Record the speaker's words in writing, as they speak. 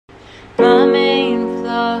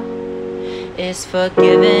is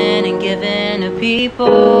forgiving and giving to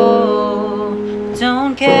people who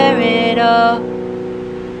don't care at all.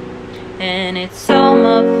 And it's all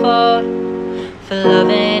my fault for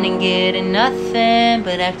loving and getting nothing,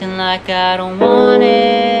 but acting like I don't want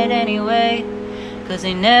it anyway, 'cause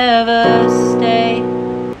they never stay.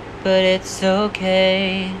 But it's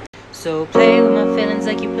okay. So play with my feelings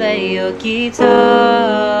like you play your guitar.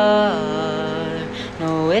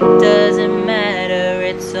 No, it doesn't matter,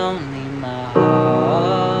 it's only my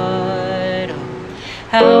heart. Oh,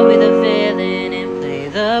 I'll be the villain and play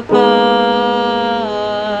the part,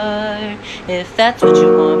 if that's what you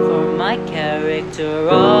want for my character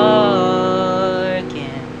arc.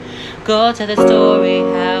 And go tell the story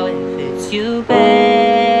how it fits you best.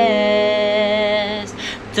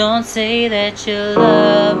 Don't say that you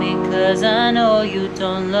love me, 'cause I know you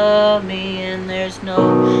don't love me, and there's no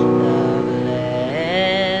love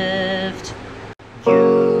left.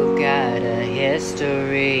 You've got a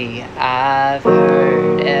history, I've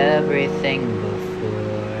heard everything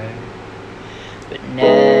before, but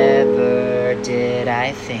never did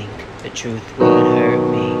I think the truth would hurt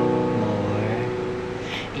me more.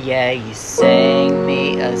 Yeah, you sang me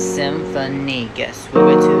a symphony, guess we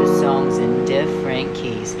were two songs in different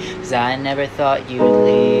keys, 'cause I never thought you'd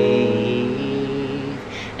leave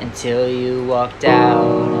until you walked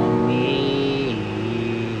out on me.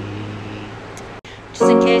 Just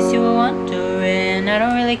in case you were wondering, I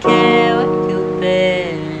don't really care what you've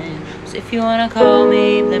been, so if you wanna call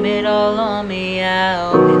me, blame it all on me,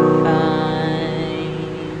 I'll be fine.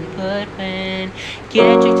 But when you get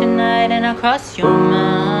a drink tonight and I cross your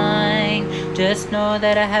mind, just know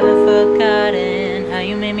that I haven't forgotten how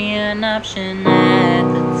you made me an option at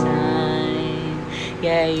the time.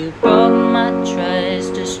 Yeah, you broke my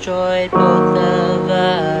trust, destroyed both of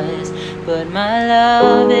us, but my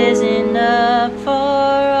love isn't up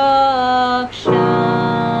for auction.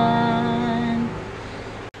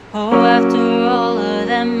 Oh, after all of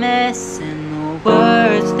that mess and the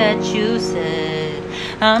words that you said,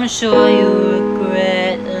 I'm sure you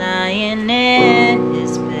regret lying in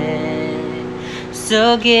his bed.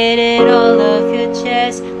 So get it all off your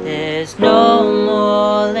chest, there's no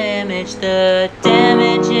more damage. The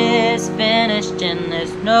damage is finished and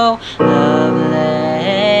there's no love left.